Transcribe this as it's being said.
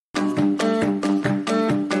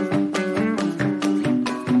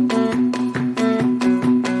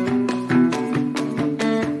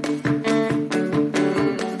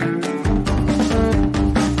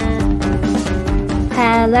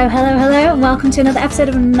welcome to another episode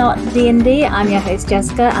of Not D&D. I'm your host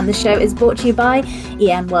Jessica, and the show is brought to you by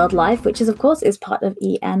EN World Life, which is part of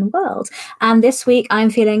EN World. And this week I'm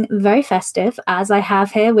feeling very festive, as I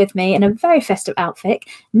have here with me in a very festive outfit,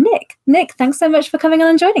 Nick. Nick, thanks so much for coming on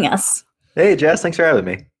and joining us. Hey Jess, thanks for having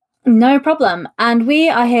me. No problem. And we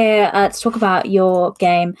are here to talk about your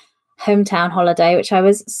game Hometown Holiday, which I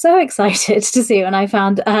was so excited to see when I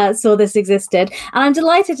saw this existed, and I'm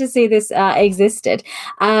delighted to see this existed.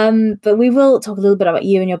 But we will talk a little bit about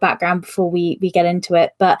you and your background before we get into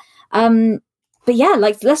it. But yeah,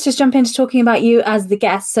 let's just jump into talking about you as the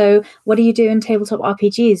guest. So, what do you do in tabletop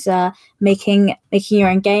RPGs? Making your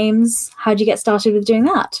own games. How did you get started with doing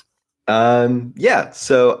that?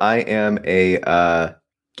 So I am a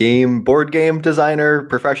board game designer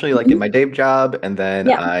professionally, like in my day job, and then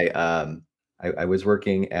I was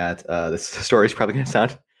working at this story is probably going to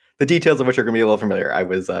sound, the details of which are going to be a little familiar. I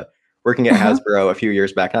was working at Hasbro a few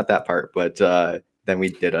years back, not that part, but then we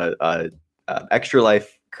did a Extra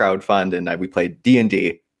Life crowdfund, and we played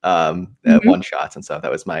D&D at one shots, and so that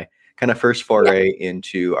was my kind of first foray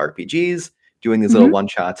into RPGs, doing these little one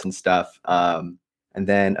shots and stuff, and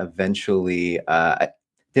then eventually I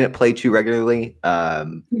didn't play too regularly,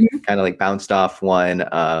 kind of like bounced off one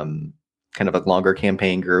kind of a longer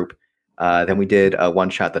campaign group. Then we did a one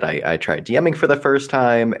shot that I tried DMing for the first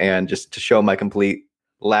time, and just to show my complete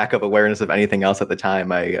lack of awareness of anything else at the time,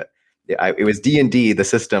 it was D&D, the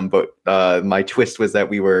system, but my twist was that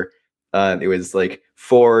it was like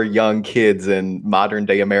 4 young kids in modern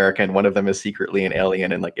day America, and one of them is secretly an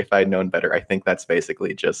alien. And like, if I'd known better, I think that's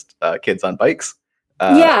basically just kids on bikes.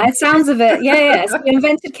 It sounds of it. Yeah. So you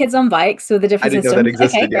invented kids on bikes with a different system. I didn't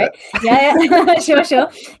know that existed yet. Yeah.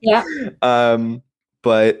 Sure. Yeah.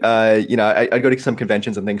 But I'd go to some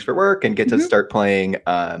conventions and things for work, and get to start playing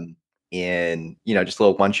in just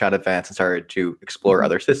little one-shot events, and started to explore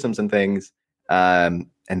other systems and things. And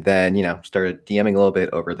then started DMing a little bit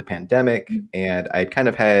over the pandemic, and I kind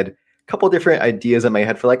of had a couple different ideas in my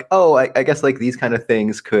head for like, I guess like these kind of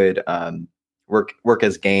things could work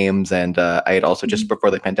as games. And I had also just before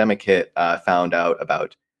the pandemic hit found out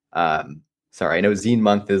about I know Zine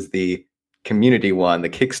Month is the community one, the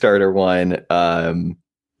Kickstarter one,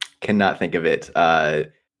 cannot think of it,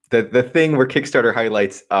 the thing where Kickstarter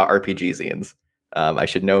highlights RPG zines. I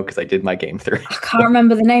should know because I did my game through. I can't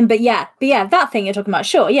remember the name, but yeah, that thing you're talking about.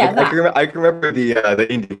 Sure, yeah. I can remember the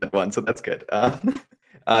indie one, so that's good.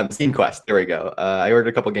 Zine Quest, there we go. I ordered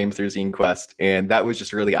a couple games through Zine Quest, and that was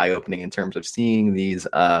just really eye-opening in terms of seeing these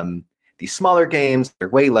smaller games. They're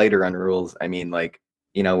way lighter on rules. I mean,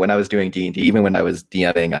 when I was doing D&D, even when I was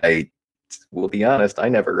DMing, I will be honest, I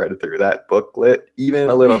never read through that booklet even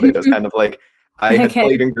a little bit. It was kind of like I had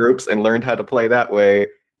played in groups and learned how to play that way,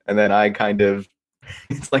 and then I kind of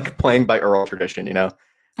it's like playing by oral tradition,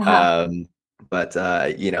 But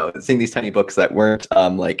seeing these tiny books that weren't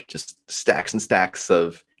like just stacks and stacks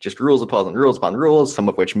of just rules upon rules, some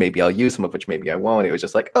of which maybe I'll use, some of which maybe I won't. It was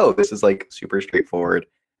just like, this is like super straightforward.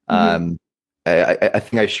 I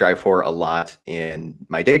think I strive for a lot in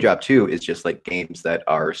my day job too, is just like games that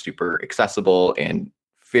are super accessible and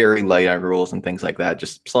very light on rules and things like that.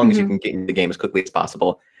 Just as long as you can get into the game as quickly as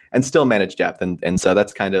possible and still manage depth. And so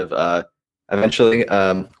that's kind of eventually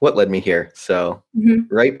what led me here. So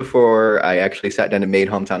right before I actually sat down and made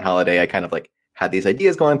Hometown Holiday, I kind of like had these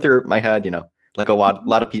ideas going through my head, like a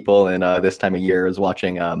lot of people in this time of year is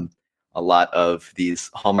watching a lot of these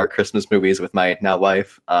Hallmark Christmas movies with my now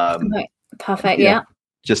wife. Right. Perfect. Yeah.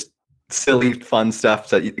 Just silly, fun stuff.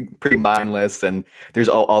 So pretty mindless. And there's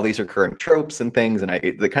all these recurring tropes and things. And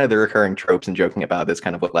the recurring tropes and joking about this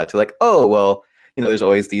kind of what led to like, there's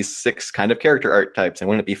always these 6 kind of character archetypes, and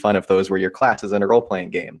wouldn't it be fun if those were your classes in a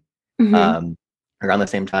role-playing game? Around the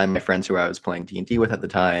same time, my friends who I was playing D&D with at the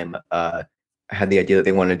time had the idea that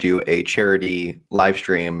they wanted to do a charity live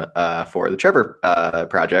stream for the Trevor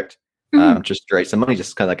Project, just to raise some money,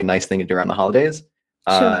 just kind of like a nice thing to do around the holidays.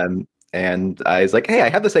 Sure. And I was like, hey, I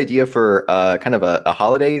have this idea for kind of a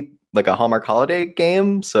holiday, like a Hallmark holiday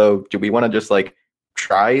game. So do we want to just like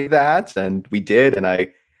try that? And we did, and I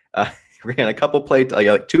ran a couple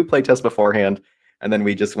 2 play tests beforehand, and then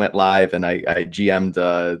we just went live, and I GM'd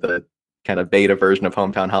the kind of beta version of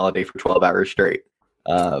Hometown Holiday for 12 hours straight.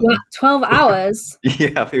 12 hours?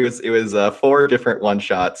 Yeah, it was 4 different one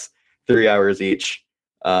shots, 3 hours each.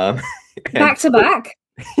 Back to back?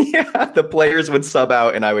 Yeah, the players would sub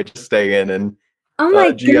out, and I would just stay in and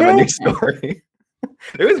GM a new story.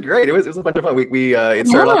 It was great. It was a bunch of fun. It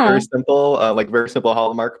started off very simple, very simple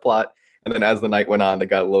Hallmark plot. And then as the night went on, they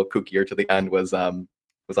got a little kookier to the end. Was a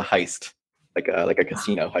heist, like a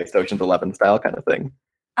casino heist, Ocean's 11 style kind of thing.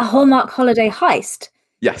 A Hallmark holiday heist.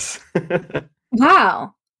 Yes.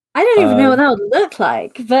 Wow. I don't even know what Um, that would look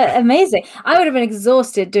like, but amazing. I would have been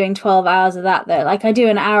exhausted doing 12 hours of that though. Like I do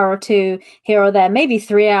an hour or two here or there, maybe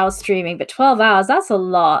 3 hours streaming, but 12 hours, that's a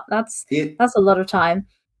lot. it That's a lot of time.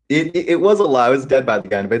 it was a lot. I was dead by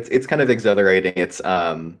the end, but it's kind of exhilarating. It's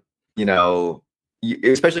you know,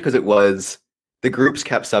 especially because it was the groups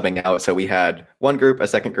kept subbing out. So we had one group, a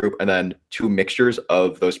second group, and then two mixtures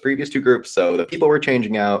of those previous two groups. So the people were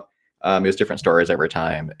changing out. It was different stories every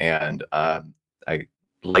time, and I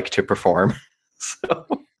like to perform. So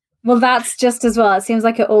Well, that's just as well. It seems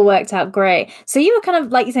like it all worked out great. So you were kind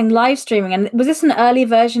of like you're saying live streaming, and was this an early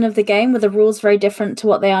version of the game? Were the rules very different to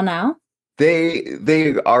what they are now?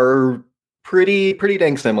 they are pretty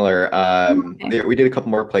dang similar. Okay. We did a couple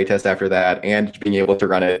more playtests after that, and being able to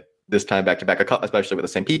run it this time back to back, especially with the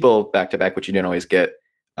same people back to back, which you didn't always get.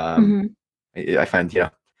 Um, Hmm. I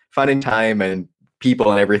find finding time and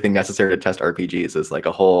people and everything necessary to test RPGs is like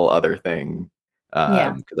a whole other thing.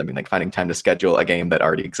 Yeah. Because I mean, like finding time to schedule a game that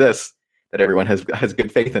already exists that everyone has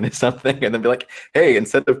good faith in is something, and then be like, hey,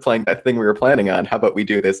 instead of playing that thing we were planning on, how about we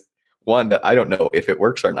do this one that I don't know if it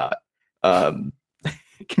works or not. Um,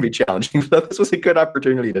 it can be challenging. So this was a good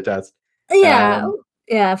opportunity to test. Yeah. Um,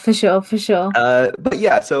 Yeah, for sure, for sure. but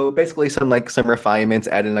yeah, so basically some refinements,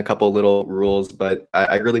 add in a couple little rules, but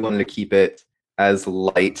I really wanted to keep it as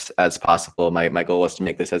light as possible. My goal was to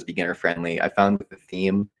make this as beginner friendly. I found with the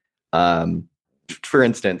theme, um, for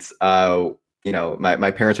instance,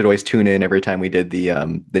 my parents would always tune in every time we did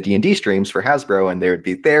the D&D streams for Hasbro, and they would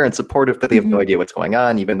be there and supportive, but they have no Mhm. idea what's going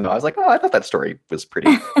on, even though I was like, oh, I thought that story was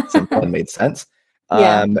pretty simple and made sense.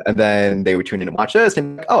 Yeah. And then they would tune in and watch this,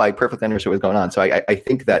 and oh, I perfectly understood what's going on. So I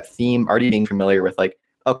think that theme, already being familiar with like,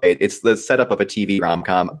 okay, it's the setup of a TV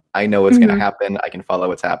rom-com. I know what's going to Mhm. happen. I can follow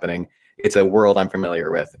what's happening. It's a world I'm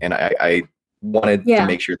familiar with, and I wanted to Yeah.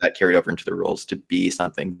 make sure that carried over into the rules to be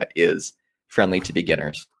something that is friendly to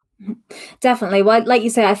beginners. Definitely. Well, like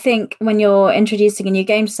you say, I think when you're introducing a new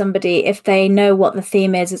game to somebody, if they know what the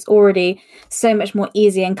theme is, it's already so much more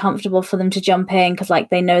easy and comfortable for them to jump in because,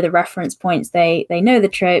 like, they know the reference points, they know the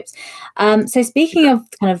tropes. So speaking of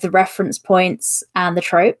kind of the reference points and the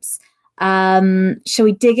tropes, shall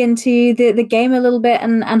we dig into the game a little bit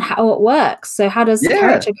and how it works? So, how does Yeah.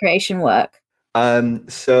 character creation work? Kind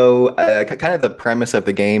of the premise of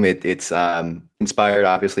the game, it's inspired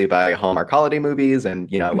obviously by Hallmark holiday movies and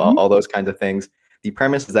Hmm. all those kinds of things. The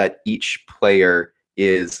premise is that each player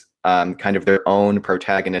is kind of their own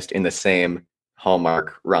protagonist in the same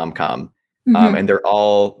Hallmark rom-com. Hmm. And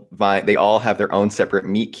they all have their own separate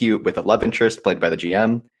meet cute with a love interest played by the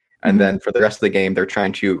GM. And Hmm. then for the rest of the game, they're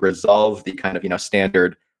trying to resolve the kind of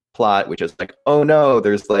standard plot, which is like, oh no,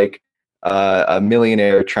 there's like a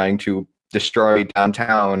millionaire trying to destroy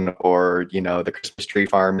downtown, or the Christmas tree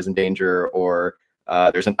farm is in danger, or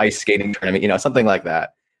there's an ice skating tournament, something like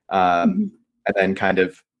that. um, Hmm. and then kind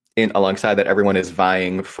of in alongside that, everyone is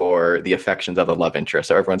vying for the affections of the love interest,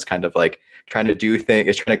 so everyone's kind of like trying to do things,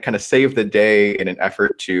 is trying to kind of save the day in an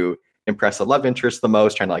effort to impress the love interest the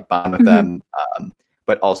most, trying to like bond with Hmm. them,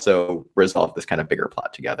 but also resolve this kind of bigger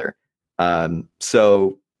plot together.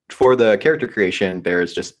 So for the character creation,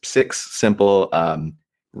 there's just 6 simple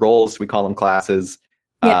roles. We call them classes.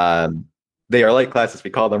 Yeah. Um, they are like classes. We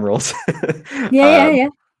call them roles. Yeah. Yeah. um, Yeah.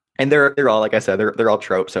 and they're all, like I said, they're all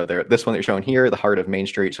tropes. So they're this one that you're showing here, the heart of Main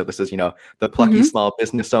Street. So this is the plucky Hmm. small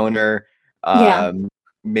business owner. Yeah.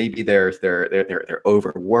 Maybe they're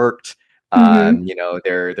overworked. Hmm.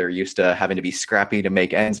 They're used to having to be scrappy to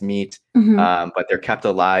make ends meet. Hmm. But they're kept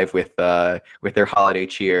alive with their holiday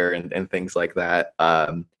cheer and things like that.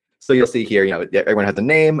 So you'll see here, everyone has a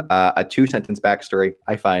name, a 2-sentence backstory.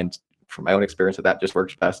 I find from my own experience that just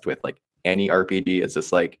works best with like any RPG. It's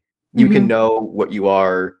just like you can Hmm. know what you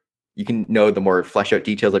are, you can know the more flesh out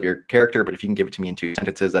details of your character, but if you can give it to me in 2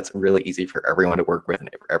 sentences, that's really easy for everyone to work with and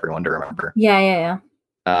for everyone to remember. Yeah. Yeah.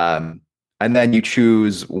 Yeah. Um, and then you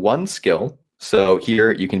choose one skill. So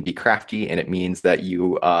here you can be crafty, and it means that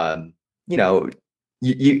you know,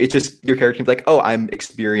 it's just your character can be like, oh, I'm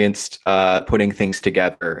experienced putting things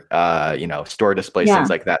together, store displays, Yeah. things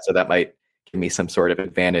like that. So that might give me some sort of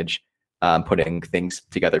advantage putting things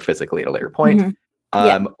together physically at a later point. Hmm.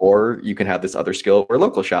 Yeah. Or you can have this other skill or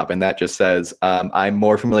local shop, and that just says I'm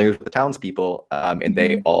more familiar with the townspeople, and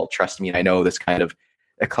they Hmm. all trust me, and I know this kind of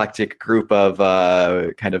eclectic group of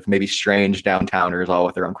kind of maybe strange downtowners, all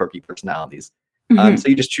with their own quirky personalities. Hmm. So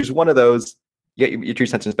you just choose one of those, you get your 2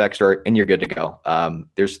 sentence backstory, and you're good to go.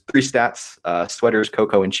 There's 3 stats: sweaters,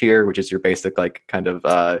 cocoa, and cheer, which is your basic like kind of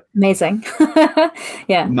Amazing.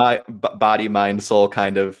 Yeah. body, mind, soul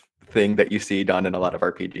kind of thing that you see done in a lot of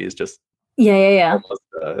RPGs. Just Yeah. Yeah. Yeah.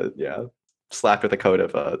 almost, yeah. slapped with a coat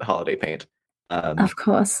of holiday paint. Of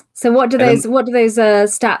course. So what do those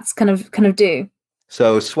stats kind of do?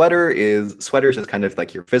 So sweaters is kind of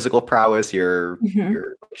like your physical prowess, your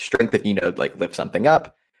strength if you know like lift something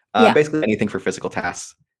up. Basically anything for physical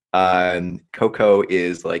tasks. Cocoa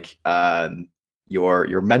is like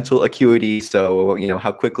your mental acuity, so you know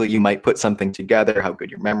how quickly you might put something together, how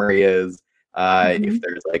good your memory is. If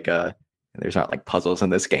there's like there's not like puzzles in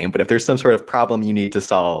this game, but if there's some sort of problem you need to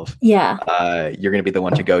solve, you're going to be the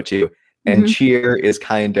one to go to. And cheer is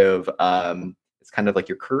kind of it's kind of like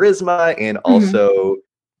your charisma, and also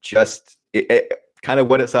just kind of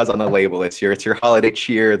what it says on the label. It's your holiday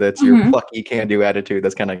cheer. That's your plucky can-do attitude.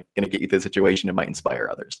 That's kind of going to get you through the situation and might inspire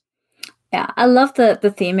others. Yeah, I love the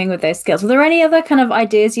theming with those skills. Were there any other kind of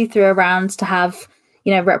ideas you threw around to have,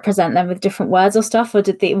 you know, represent them with different words or stuff, or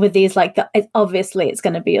with these like obviously it's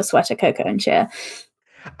going to be your sweater, cocoa, and cheer?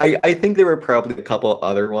 I think there were probably a couple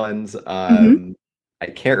other ones. I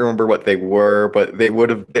can't remember what they were, but they would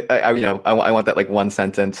have. I want that like one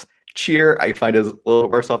sentence. Cheer, I find is a little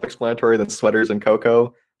more self-explanatory than sweaters and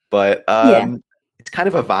cocoa, but it's kind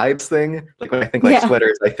of a vibes thing. Like when I think like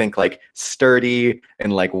sweaters, I think like sturdy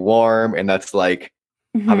and like warm, and that's like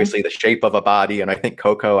obviously the shape of a body. And I think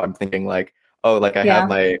cocoa, I'm thinking like, oh, like I have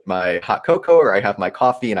my hot cocoa or I have my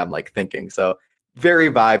coffee, and I'm like thinking. So very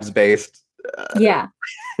vibes based.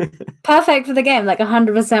 Perfect for the game, like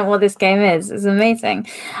 100% what this game is amazing.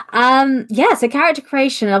 So character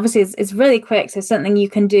creation obviously is really quick, so something you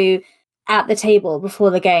can do at the table before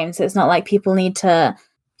the game, so it's not like people need to,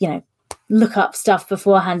 you know, look up stuff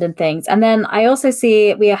beforehand and things. And then I also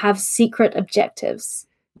see we have secret objectives.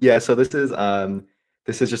 So this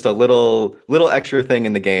is just a little extra thing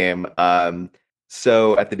in the game.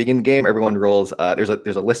 So at the beginning of the game, everyone rolls there's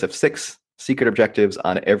a list of 6 secret objectives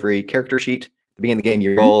on every character sheet. At the beginning of the game,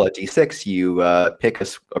 you roll a d6, you pick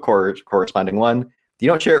a corresponding one. You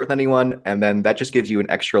don't share it with anyone, and then that just gives you an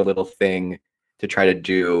extra little thing to try to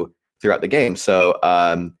do throughout the game. So,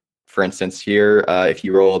 for instance, here, if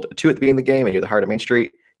you rolled a 2 at the beginning of the game and you're the heart of Main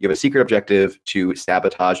Street, you have a secret objective to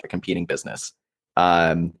sabotage a competing business.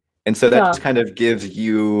 And so that just kind of gives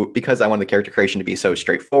you, because I want the character creation to be so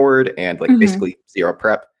straightforward and like basically zero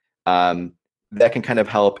prep, that can kind of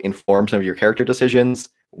help inform some of your character decisions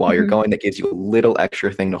while you're going. That gives you a little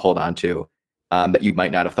extra thing to hold on to that you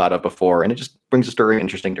might not have thought of before. And it just brings the story in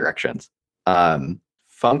interesting directions.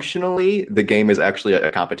 Functionally, the game is actually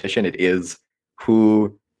a competition. It is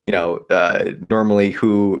who, normally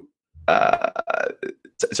who, the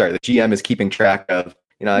GM is keeping track of,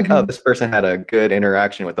 oh, this person had a good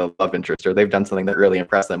interaction with a love interest, or they've done something that really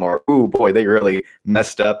impressed them, or, oh boy, they really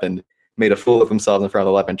messed up and made a fool of themselves in front of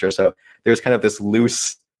the love interest. So there's kind of this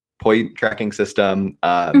loose point tracking system.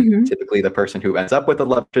 Typically the person who ends up with a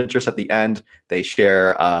love interest at the end, they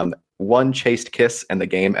share one chaste kiss and the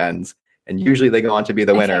game ends. And usually they go on to be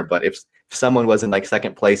the winner. But if someone was in like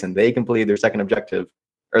second place and they completed their second objective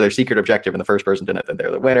or their secret objective and the first person didn't, then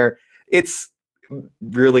they're the winner. It's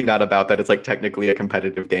really not about that. It's like technically a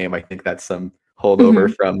competitive game. I think that's some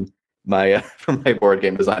holdover from my board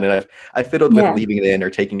game design, and I fiddled with leaving it in or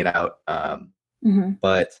taking it out.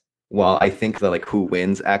 But while I think that like who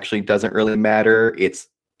wins actually doesn't really matter, it's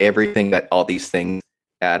everything that all these things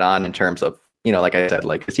add on in terms of, like I said,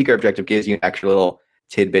 like the secret objective gives you an extra little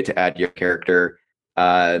tidbit to add to your character.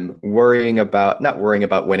 Not worrying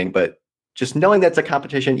about winning, but just knowing that's a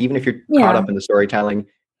competition, even if you're caught up in the storytelling,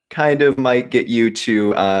 kind of might get you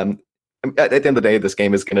to at the end of the day, this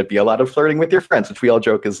game is going to be a lot of flirting with your friends, which we all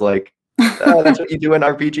joke is like, that's what you do in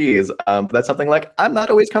RPGs. But that's something like I'm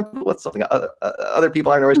not always comfortable with, something other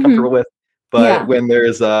people aren't always comfortable with. But when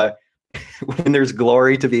there's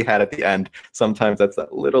glory to be had at the end, sometimes that's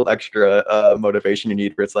that little extra motivation you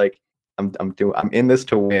need. Where it's like I'm in this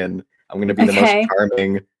to win. I'm going to be the most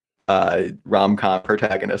charming rom-com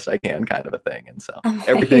protagonist I can, kind of a thing. And so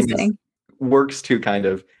everything works to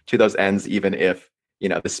those ends, even if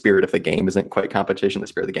the spirit of the game isn't quite competition. The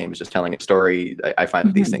spirit of the game is just telling a story. I find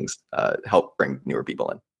that these things help bring newer people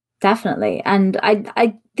in. Definitely. And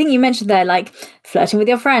I think you mentioned there, like flirting with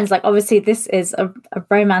your friends. Like obviously this is a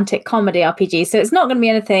romantic comedy RPG. So it's not going to be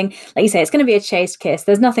anything, like you say, it's going to be a chaste kiss.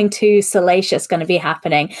 There's nothing too salacious going to be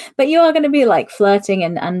happening. But you are going to be like flirting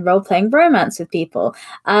and role-playing romance with people.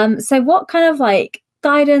 So what kind of like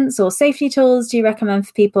guidance or safety tools do you recommend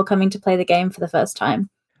for people coming to play the game for the first time?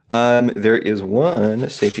 There is one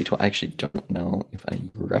safety tool. I actually don't know if I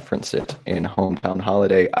reference it in Hometown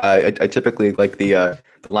Holiday. I typically like the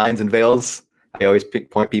lines and veils. I always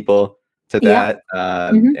point people to that.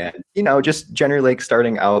 And just generally like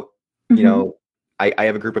starting out, I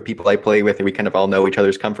have a group of people I play with, and we kind of all know each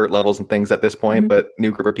other's comfort levels and things at this point. But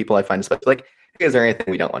new group of people I find especially like, hey, is there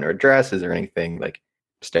anything we don't want to address? Is there anything like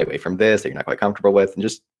stay away from this that you're not quite comfortable with? And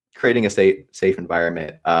just creating a safe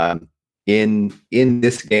environment. In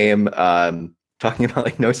this game, talking about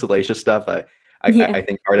like no salacious stuff, I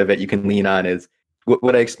think part of it you can lean on is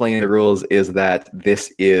what I explain in the rules is that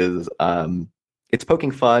this is it's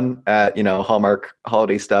poking fun at Hallmark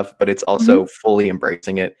holiday stuff, but it's also fully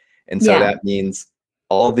embracing it, and so that means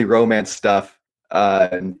all the romance stuff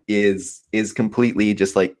is completely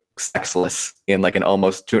just like sexless in like an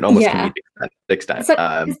almost comedic extent.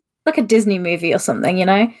 It's like a Disney movie or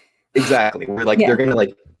something, Exactly. We're like they're gonna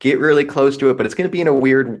like get really close to it, but it's gonna be in a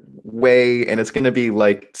weird way, and it's gonna be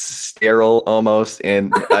like sterile almost.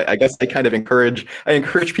 And I guess I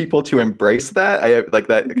encourage people to embrace that. I have like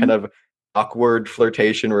that kind of awkward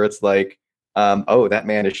flirtation where it's like, oh, that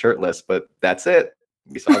man is shirtless, but that's it.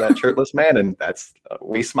 We saw that shirtless man, and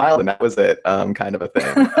we smiled, and that was it. Kind of a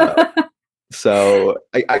thing. So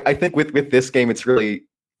I think with this game, it's really.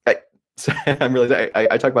 I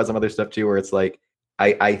talk about some other stuff too, where it's like.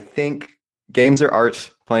 I think games are art.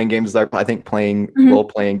 Playing games is art. I think playing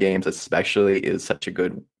role-playing games especially is such a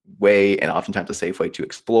good way and oftentimes a safe way to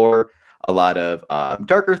explore a lot of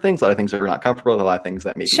darker things, a lot of things that we're not comfortable with, a lot of things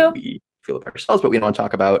that maybe we feel about ourselves, but we don't want to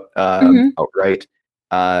talk about outright.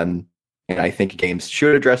 And I think games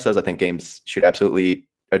should address those. I think games should absolutely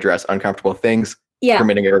address uncomfortable things,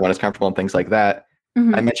 permitting everyone is comfortable and things like that.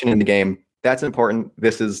 I mentioned in the game, that's important.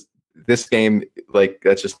 This game, like,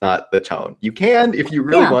 that's just not the tone. You can, if you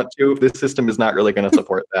really want to, if this system is not really going to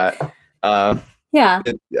support that. I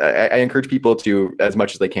encourage people to, as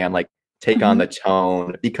much as they can, like, take on the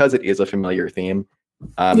tone because it is a familiar theme.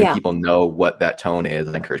 And people know what that tone is.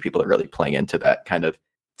 I encourage people to really play into that kind of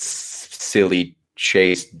silly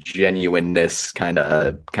chase genuineness kind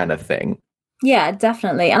of thing. Yeah,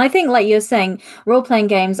 definitely. And I think, like you're saying, role-playing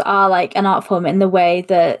games are like an art form in the way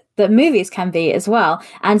that movies can be as well.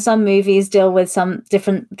 And some movies deal with some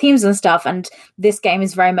different themes and stuff. And this game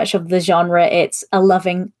is very much of the genre. It's a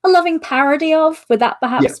loving parody of, would that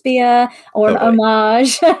perhaps be an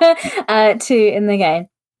homage to in the game?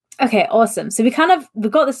 Okay, awesome. So we've got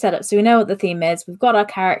the setup. So we know what the theme is. We've got our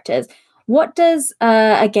characters. What does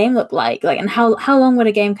a game look like? And how long would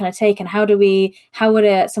a game kind of take? And how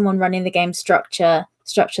would someone running the game structure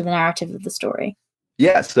the narrative of the story?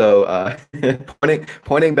 Yeah, so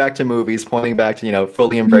pointing back to movies, pointing back to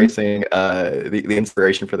fully embracing the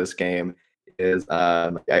inspiration for this game is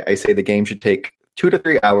I say the game should take 2 to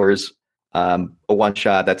 3 hours, a one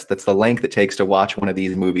shot. That's the length it takes to watch one of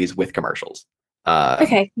these movies with commercials.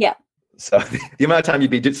 Okay, yeah. So the amount of time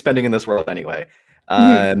you'd be spending in this world anyway.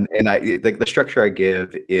 And the structure I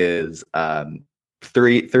give is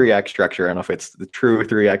 3-act structure. I don't know if it's the true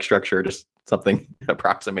 3-act structure, just something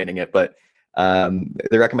approximating it, but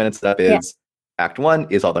the recommended step is Act 1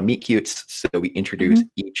 is all the meet cutes. So we introduce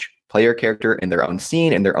each player character in their own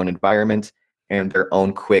scene, in their own environment, and their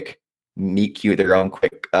own quick meet cute, their own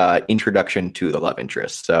quick introduction to the love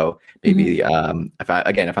interest. So maybe if I'm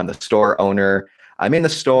the store owner, I'm in the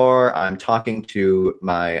store, I'm talking to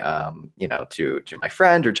my, to my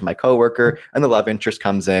friend or to my coworker, and the love interest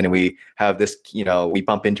comes in, and we have this, we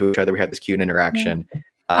bump into each other, we have this cute interaction.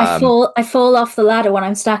 I fall off the ladder when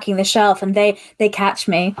I'm stacking the shelf, and they catch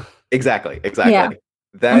me. Exactly. Yeah.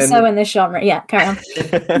 Then I'm so in this genre. Yeah, carry on.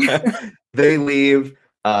 They leave.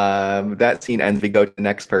 That scene ends. We go to the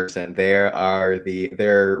next person. Their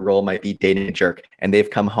role might be dating a jerk, and they've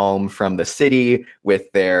come home from the city with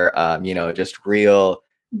their just real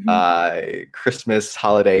Christmas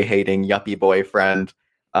holiday hating yuppie boyfriend.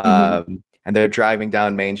 And they're driving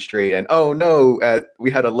down Main Street, and oh no, we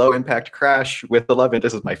had a low impact crash with the love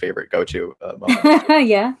interest. This is my favorite go-to moment.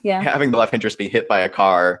 Yeah. Having the love interest be hit by a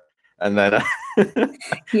car, and then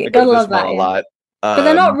you gotta love that a lot. But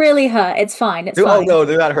they're not really hurt. It's fine. It's fine. Oh no,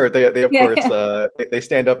 they're not hurt. They of course they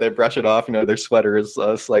stand up, they brush it off. Their sweater is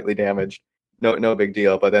slightly damaged. No big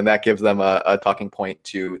deal. But then that gives them a talking point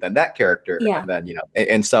to then that character, and then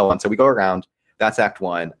and so on. So we go around. That's Act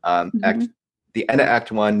 1. The end of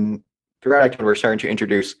Act 1. Throughout Act 1, we're starting to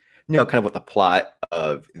introduce kind of what the plot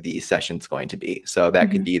of the session's going to be. So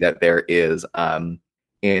that could be that there is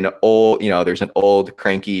there's an old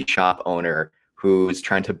cranky shop owner who's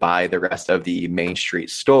trying to buy the rest of the Main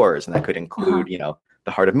Street stores. And that could include,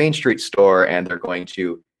 the Heart of Main Street store. And they're going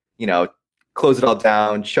to, close it all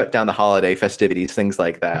down, shut down the holiday festivities, things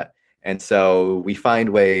like that. And so we find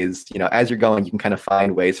ways, as you're going, you can kind of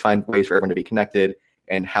find ways for everyone to be connected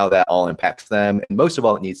and how that all impacts them. And most of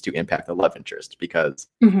all, it needs to impact the love interest because,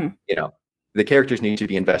 the characters need to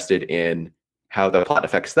be invested in how the plot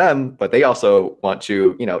affects them, but they also want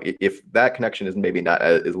to, if that connection is maybe not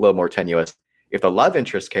is a little more tenuous, if the love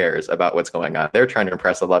interest cares about what's going on, they're trying to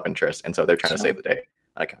impress the love interest, and so they're trying to save the day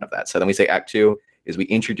on account of that. So then we say Act 2 is we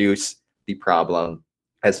introduce the problem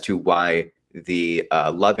as to why the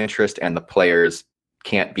love interest and the players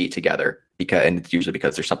can't be together, and it's usually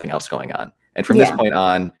because there's something else going on. And from this point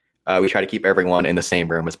on, we try to keep everyone in the same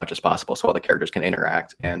room as much as possible so all the characters can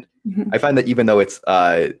interact. And I find that even though it's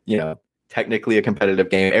technically a competitive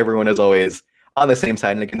game, everyone is always on the same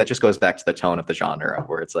side. And again, that just goes back to the tone of the genre,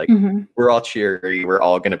 where it's like we're all cheery, we're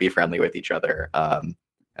all going to be friendly with each other. And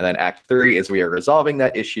then Act 3 is we are resolving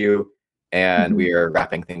that issue, and we are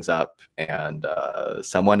wrapping things up, and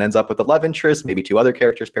someone ends up with a love interest, maybe 2 other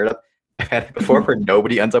characters paired up. I've had it before where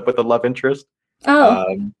nobody ends up with a love interest.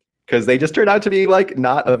 Because they just turn out to be like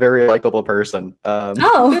not a very likable person.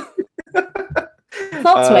 Plot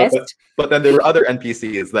twist. But then there were other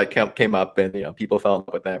NPCs that came up, and people fell in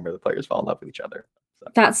love with them, or the players fell in love with each other. So.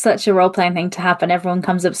 That's such a role-playing thing to happen. Everyone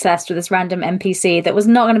comes obsessed with this random NPC that was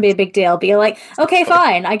not going to be a big deal, but you're like, okay,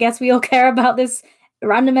 fine. I guess we all care about this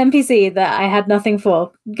random NPC that I had nothing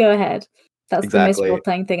for. Go ahead. That's the most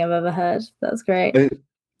role-playing thing I've ever heard. That's great.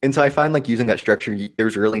 And so I find like using that structure,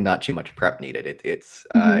 there's really not too much prep needed. It's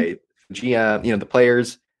GM, the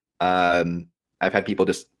players. I've had people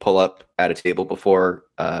just pull up at a table before,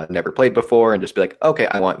 never played before, and just be like, okay,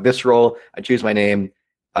 I want this role. I choose my name.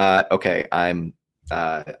 Okay, I'm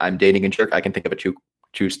dating a jerk. I can think of a two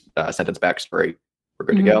sentence backstory. We're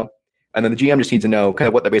good to go. And then the GM just needs to know kind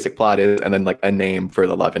of what the basic plot is, and then like a name for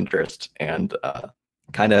the love interest, and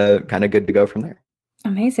kind of good to go from there.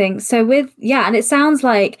 Amazing. So and it sounds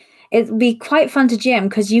like it'd be quite fun to GM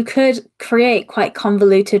because you could create quite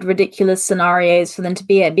convoluted, ridiculous scenarios for them to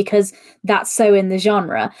be in, because that's so in the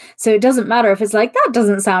genre. So it doesn't matter if it's like, that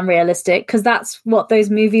doesn't sound realistic, because that's what those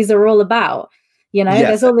movies are all about.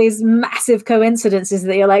 There's all these massive coincidences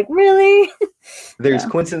that you're like, really? There's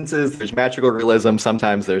coincidences, there's magical realism.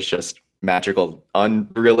 Sometimes there's just magical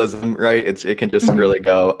unrealism, right? It can just really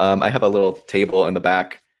go. I have a little table in the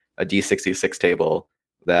back, a D66 table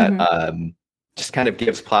that just kind of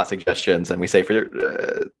gives plot suggestions, and we say for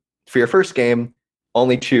your first game,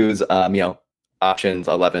 only choose options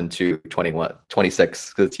 11 to 21,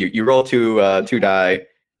 26, because you roll two die.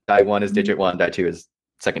 Die 1 is digit 1, die 2 is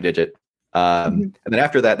second digit, and then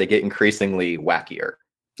after that they get increasingly wackier.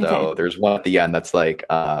 So there's one at the end that's like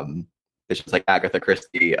it's just like Agatha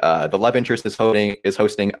Christie. The love interest is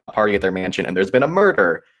hosting a party at their mansion, and there's been a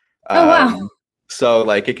murder. Wow. So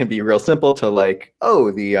like it can be real simple to like,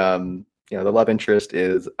 the love interest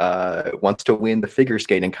is wants to win the figure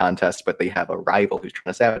skating contest, but they have a rival who's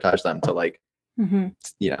trying to sabotage them. To like,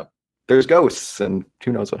 there's ghosts, and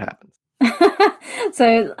who knows what happens.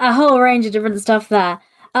 So a whole range of different stuff there.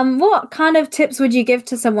 What kind of tips would you give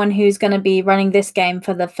to someone who's going to be running this game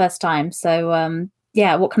for the first time? So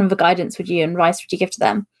what kind of guidance and advice would you give to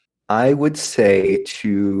them? I would say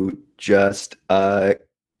to just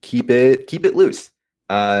keep it loose.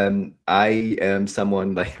 I am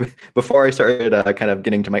someone like before I started kind of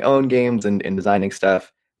getting to my own games and designing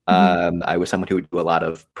stuff. I was someone who would do a lot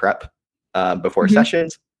of prep before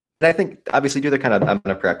sessions. And I think obviously do the kind of amount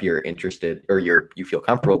of prep you're interested or you feel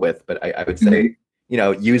comfortable with. But I would say,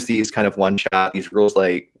 use these kind of these rules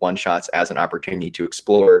like one shots as an opportunity to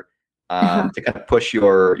explore, to kind of push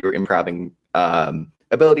your improving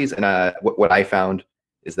abilities. And what I found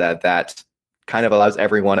is that kind of allows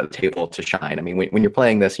everyone at the table to shine. I mean, when you're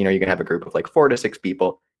playing this, you're gonna have a group of like 4 to 6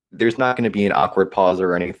 people. There's not going to be an awkward pause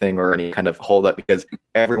or anything or any kind of hold up, because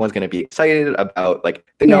everyone's going to be excited about, like,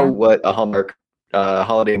 they know what a Hallmark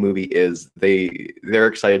holiday movie is. They're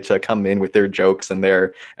excited to come in with their jokes and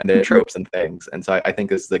their tropes and things. And so I think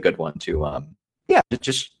this is a good one to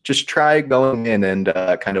just try going in and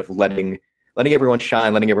kind of letting everyone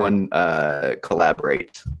shine, letting everyone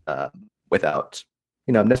collaborate without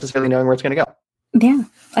necessarily knowing where it's going to go. Yeah,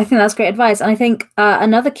 I think that's great advice. And I think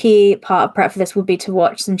another key part of prep for this would be to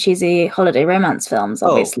watch some cheesy holiday romance films,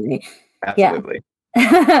 obviously. Absolutely.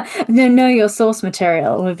 Yeah. know your source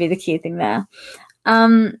material would be the key thing there.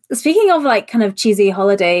 Speaking of like kind of cheesy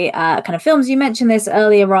holiday kind of films, you mentioned this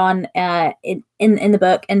earlier on in the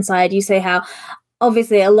book Inside. You say how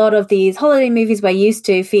obviously a lot of these holiday movies we're used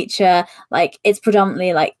to feature, like, it's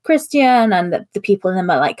predominantly like Christian, and the people in them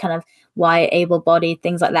are like kind of white, able-bodied,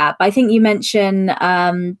 things like that. But I think you mentioned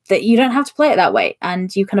that you don't have to play it that way,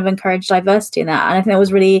 and you kind of encourage diversity in that. And I think it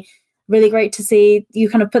was really, really great to see you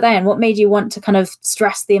kind of put that in. What made you want to kind of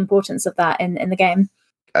stress the importance of that in the game?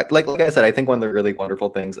 Like I said, I think one of the really wonderful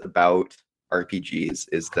things about RPGs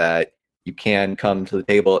is that you can come to the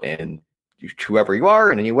table and whoever you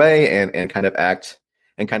are in any way, and kind of act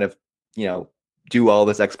and kind of, do all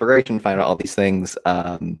this exploration, find out all these things.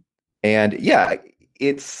 And yeah,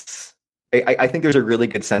 I think there's a really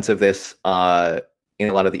good sense of this in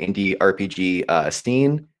a lot of the indie RPG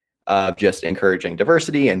scene of just encouraging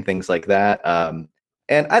diversity and things like that.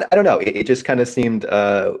 And I don't know, it just kind of seemed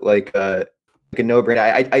like a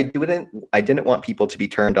no-brainer. I didn't want people to be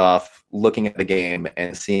turned off looking at the game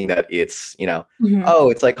and seeing that it's, oh,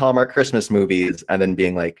 it's like Hallmark Christmas movies, and then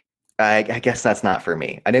being like, I guess that's not for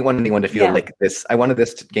me. I didn't want anyone to feel like this. I wanted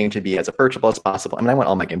this game to be as approachable as possible. I mean, I want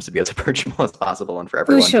all my games to be as approachable as possible, and for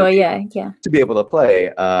everyone to be able to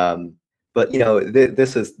play. But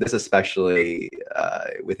this especially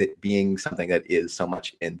with it being something that is so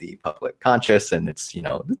much in the public conscious, and it's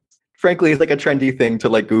frankly, it's like a trendy thing to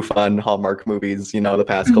like goof on Hallmark movies, the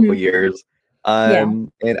past couple of years.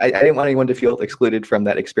 And I didn't want anyone to feel excluded from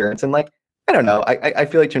that experience. And like, I don't know, I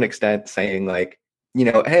feel like to an extent saying like,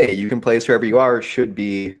 hey, you can play as whoever you are should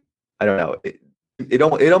be, I don't know, it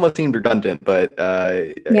almost seemed redundant, but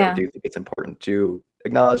I do think it's important to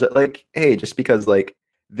acknowledge that like, hey, just because like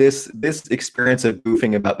this experience of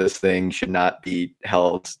goofing about this thing should not be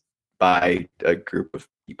held by a group of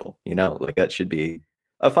people, like that should be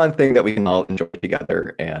a fun thing that we can all enjoy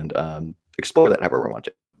together and explore that however we want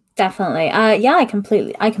to. Definitely. I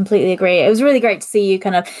completely agree. It was really great to see you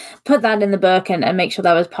kind of put that in the book and make sure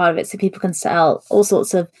that was part of it, so people can tell all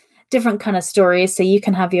sorts of different kind of stories, so you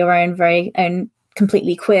can have your own very own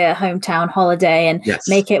completely queer hometown holiday and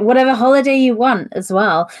make it whatever holiday you want as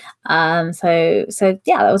well. So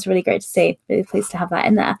yeah, that was really great to see. Really pleased to have that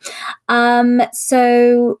in there.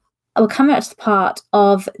 So we're coming up to the part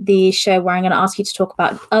of the show where I'm going to ask you to talk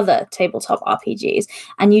about other tabletop RPGs.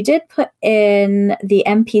 And you did put in the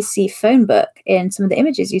NPC phone book in some of the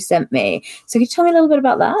images you sent me. So could you tell me a little bit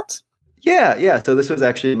about that? Yeah. So this was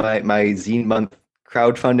actually my Zine Month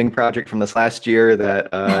crowdfunding project from this last year that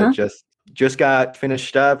just got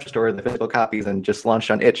finished up, just ordered the physical copies and just launched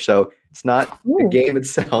on itch. So it's not the game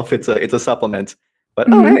itself, it's a supplement. But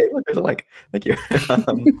hey, look, there's a link. Thank you.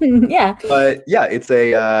 Yeah. But yeah, it's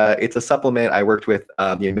a supplement. I worked with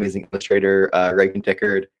the amazing illustrator Reagan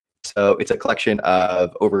Dickard. So it's a collection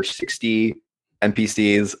of over 60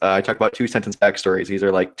 NPCs. I talk about 2-sentence backstories. These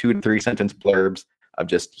are like 2 to 3 sentence blurbs of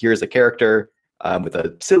just here's a character with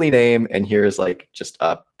a silly name, and here's like just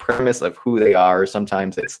a premise of who they are.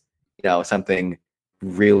 Sometimes it's something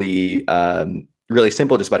really really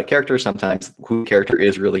simple, just about a character. Sometimes who the character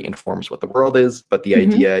is really informs what the world is. But the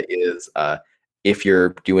idea is if you're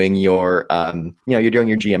doing your you're doing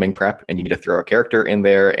your GMing prep and you need to throw a character in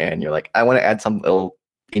there and you're like, I want to add some little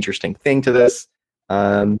interesting thing to this.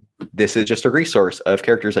 This is just a resource of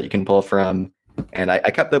characters that you can pull from. And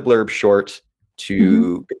I kept the blurb short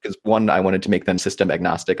because one, I wanted to make them system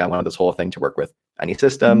agnostic. I wanted this whole thing to work with any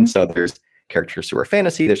system. So there's characters who are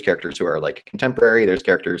fantasy, there's characters who are like contemporary, there's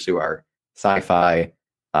characters who are sci-fi,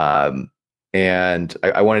 and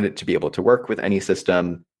I wanted it to be able to work with any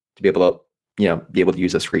system, to be able to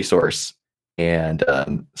use this resource. And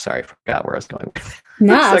sorry, I forgot where I was going.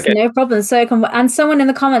 No, no problem. So and someone in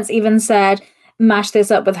the comments even said mash this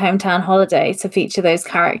up with Hometown Holiday to feature those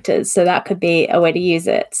characters, so that could be a way to use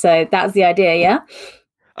it. So that's the idea.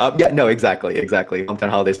 No, exactly. Hometown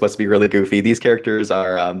Holiday is supposed to be really goofy. These characters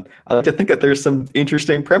are, I like to think that there's some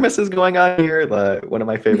interesting premises going on here. One of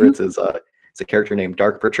my favorites is a character named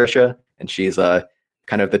Dark Patricia, and she's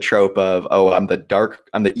kind of the trope of, I'm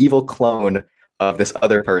the evil clone of this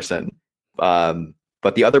other person.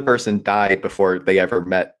 But the other person died before they ever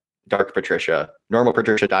met Dark Patricia. Normal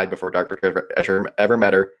Patricia died before Dark Patricia ever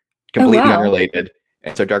met her, completely unrelated.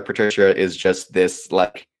 And so Dark Patricia is just this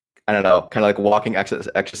like, I don't know, kind of like walking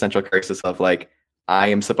existential crisis of like, I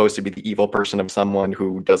am supposed to be the evil person of someone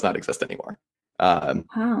who does not exist anymore.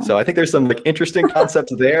 So I think there's some like interesting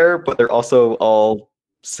concepts there, but they're also all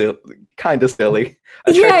kind of silly.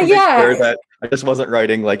 I tried to make sure that I just wasn't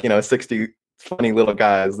writing like 60 funny little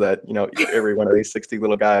guys that every one of these 60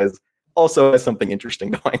 little guys also has something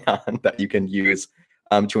interesting going on that you can use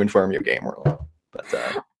to inform your game world. But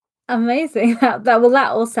amazing. That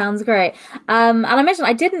all sounds great. And I mentioned,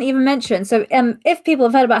 I didn't even mention, so if people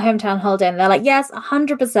have heard about Hometown Holiday and they're like, yes,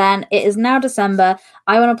 100%, it is now December,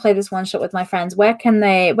 I want to play this one shot with my friends, where can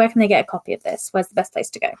they get a copy of this? Where's the best place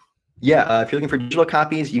to go? Yeah, if you're looking for digital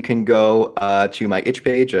copies, you can go to my itch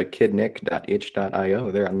page,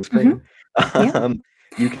 kidnick.itch.io there on the screen.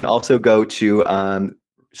 You can also go to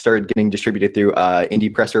started getting distributed through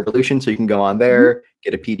Indie Press Revolution, so you can go on there,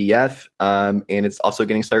 get a PDF, and it's also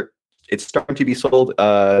it's starting to be sold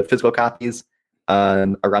physical copies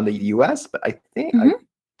around the US, but I think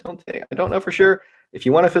I don't know for sure. If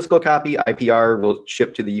you want a physical copy, IPR will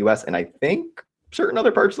ship to the US and I think certain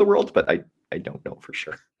other parts of the world, but I don't know for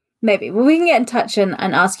sure. Maybe. Well, we can get in touch and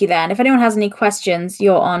ask you there. And if anyone has any questions,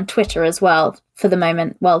 you're on Twitter as well for the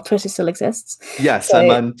moment. Well, Twitter still exists. Yes, so,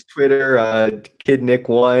 I'm on Twitter,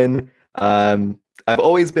 KidNick1. I've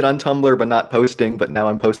always been on Tumblr, but not posting. But now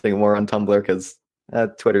I'm posting more on Tumblr because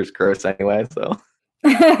Twitter's gross anyway. So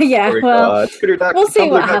yeah, well, we'll see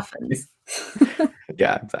Tumblr. What happens.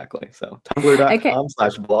 Yeah, exactly. So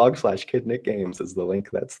tumblr.com/blog/KidNickGames is the link.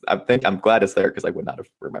 I'm glad it's there because I would not have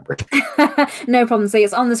remembered. No problem. So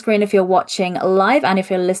it's on the screen if you're watching live, and if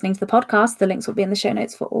you're listening to the podcast, the links will be in the show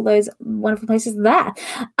notes for all those wonderful places there.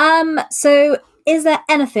 So is there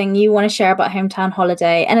anything you want to share about Hometown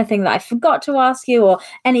Holiday? Anything that I forgot to ask you, or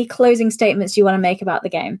any closing statements you want to make about the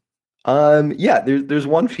game? Yeah, there's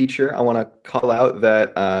one feature I want to call out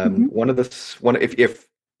that if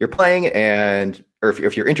you're playing or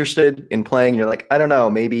if you're interested in playing, you're like, I don't know,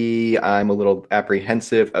 maybe I'm a little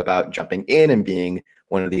apprehensive about jumping in and being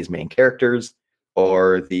one of these main characters,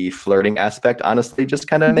 or the flirting aspect honestly just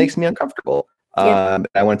kind of makes me uncomfortable. I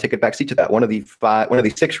want to take a backseat to that. One of the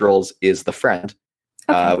 6 roles is the friend,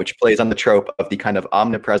 which plays on the trope of the kind of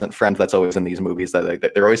omnipresent friend that's always in these movies.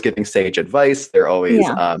 That they're always giving sage advice. They're always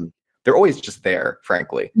just there,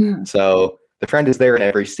 frankly. So the friend is there in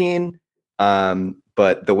every scene.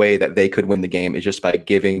 But the way that they could win the game is just by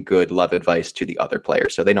giving good love advice to the other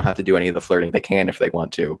players. So they don't have to do any of the flirting. They can if they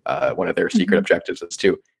want to. One of their secret objectives is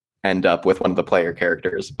to end up with one of the player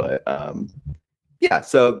characters. But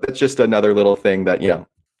so that's just another little thing that,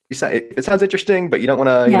 it sounds interesting, but you don't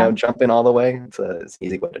want to, jump in all the way. It's an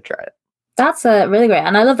easy way to try it. That's really great.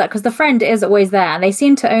 And I love that because the friend is always there. And they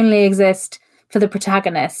seem to only exist for the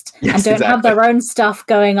protagonist and don't have their own stuff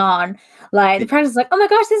going on. Like the protagonist's like, oh my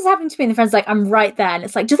gosh, this is happening to me. And the friend's like, I'm right there. And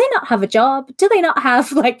it's like, do they not have a job? Do they not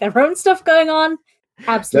have like their own stuff going on?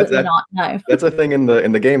 Absolutely not. No. That's a thing in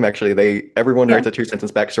the game. Actually, everyone writes a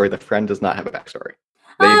 2-sentence backstory. The friend does not have a backstory.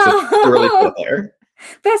 They exist really put there.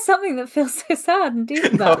 There's something that feels so sad and deep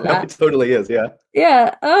about that. No, it totally is, yeah.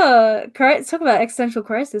 Yeah. Oh, correct. Talk about existential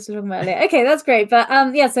crisis we're talking about earlier. Okay, that's great. But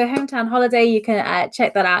so Hometown Holiday, you can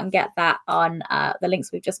check that out and get that on the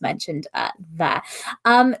links we've just mentioned there.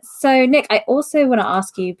 So Nick, I also want to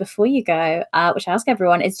ask you before you go, which I ask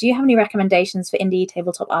everyone, is do you have any recommendations for indie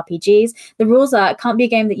tabletop RPGs? The rules are it can't be a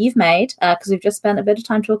game that you've made, because we've just spent a bit of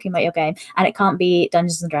time talking about your game, and it can't be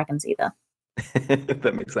Dungeons and Dragons either.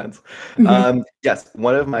 That makes sense. Yes,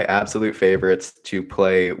 one of my absolute favorites to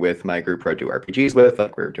play with my group who I do RPGs with,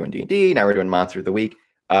 like we're doing D&D, now we're doing Monster of the Week.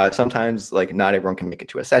 Sometimes like not everyone can make it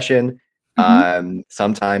to a session.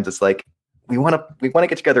 Sometimes it's like we want to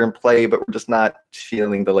get together and play, but we're just not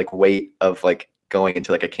feeling the like weight of like going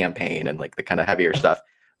into like a campaign and like the kind of heavier stuff.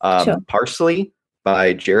 Parsley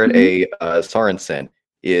by Jared A. Sorensen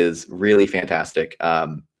is really fantastic.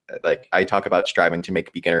 Like I talk about striving to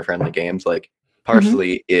make beginner friendly games. Like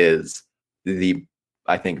Parsley is the,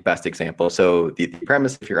 I think, best example. So the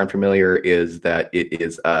premise, if you're unfamiliar, is that it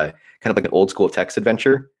is kind of like an old school text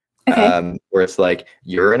adventure, where it's like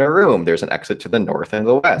you're in a room, there's an exit to the north and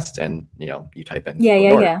the west, and you type in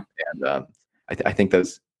north. And I think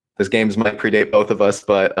those games might predate both of us,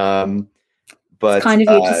 but it's kind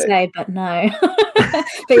of you to say, but no.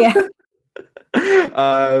 But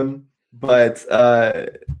yeah.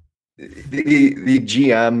 The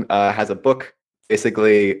GM has a book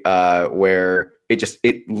basically where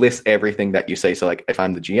it lists everything that you say. So like if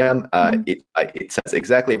I'm the GM, it says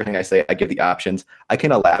exactly everything I say. I give the options. I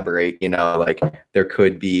can elaborate. Like there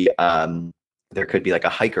could be like a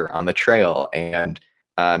hiker on the trail, and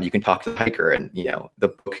you can talk to the hiker, and the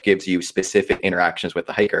book gives you specific interactions with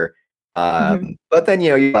the hiker. But then you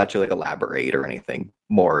don't have to like elaborate or anything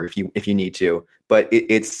more if you need to. But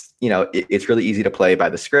it's really easy to play by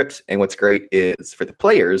the script. And what's great is for the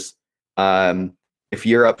players, if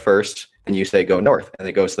you're up first and you say go north, and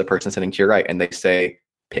it goes to the person sitting to your right, and they say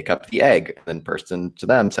pick up the egg, and then person to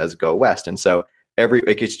them says go west. And so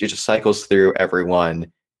it just cycles through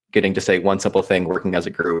everyone getting to say one simple thing, working as a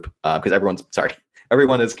group, because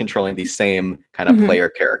everyone is controlling the same kind of player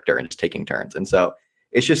character and just taking turns. And so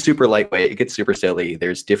it's just super lightweight. It gets super silly.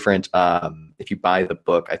 There's different, if you buy the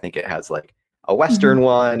book, I think it has like a Western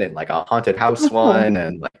one and like a haunted house one,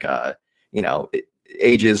 and like, it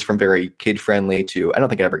ages from very kid friendly to, I don't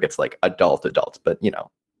think it ever gets like adult, but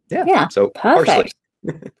yeah. So perfect.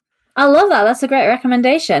 I love that. That's a great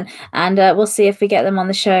recommendation. And we'll see if we get them on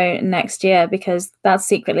the show next year, because that's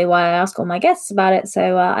secretly why I ask all my guests about it.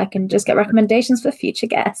 So I can just get recommendations for future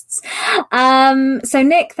guests. So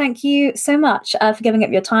Nick, thank you so much for giving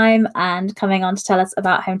up your time and coming on to tell us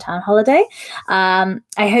about Hometown Holiday. I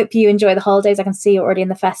hope you enjoy the holidays. I can see you're already in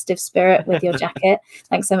the festive spirit with your jacket.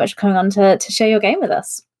 Thanks so much for coming on to share your game with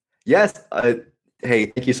us. Yes. Hey,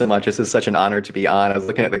 thank you so much. This is such an honor to be on. I was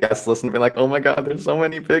looking at the guest list and be like, oh my God, there's so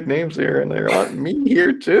many big names here, and they want me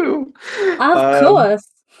here too. Of course.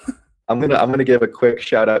 I'm gonna give a quick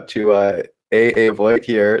shout out to AA Voigt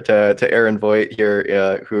here, to Aaron Voigt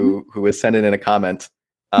here, who was sending in a comment.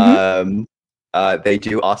 They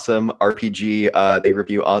do awesome RPG. They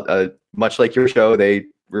review much like your show. They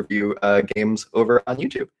review games over on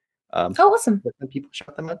YouTube. Awesome. People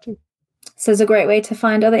shout them out too. So it's a great way to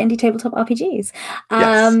find other indie tabletop RPGs.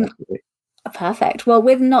 Yes, perfect. Well,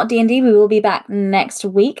 with Not D&D, we will be back next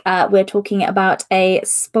week. We're talking about a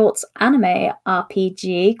sports anime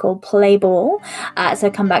RPG called Play Ball. So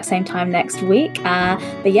come back same time next week.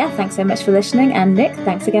 But yeah, thanks so much for listening. And Nick,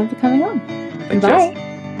 thanks again for coming on. Thanks, bye. Jess.